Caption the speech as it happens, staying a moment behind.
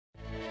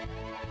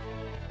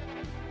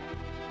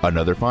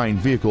Another fine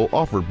vehicle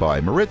offered by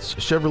Moritz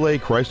Chevrolet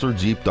Chrysler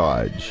Jeep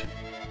Dodge.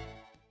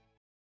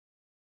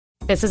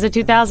 This is a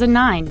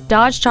 2009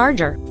 Dodge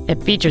Charger.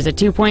 It features a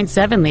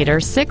 2.7-liter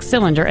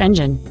six-cylinder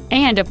engine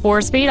and a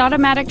 4-speed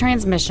automatic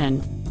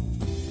transmission.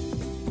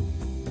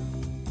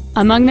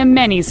 Among the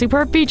many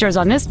superb features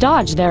on this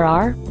Dodge there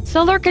are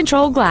solar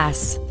control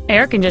glass,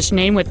 air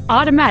conditioning with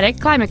automatic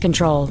climate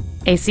control,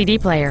 a CD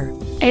player,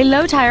 a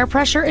low tire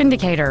pressure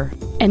indicator,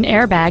 an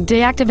airbag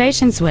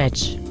deactivation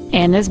switch,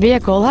 and this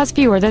vehicle has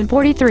fewer than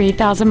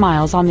 43,000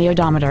 miles on the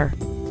odometer.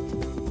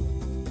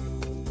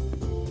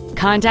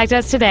 Contact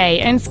us today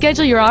and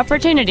schedule your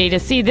opportunity to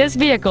see this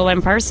vehicle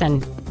in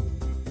person.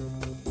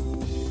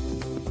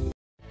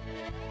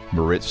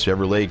 Moritz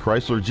Chevrolet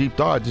Chrysler Jeep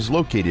Dodge is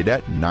located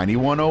at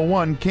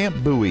 9101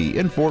 Camp Bowie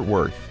in Fort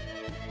Worth.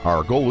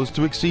 Our goal is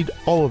to exceed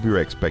all of your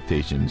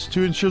expectations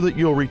to ensure that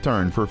you'll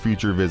return for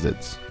future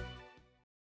visits.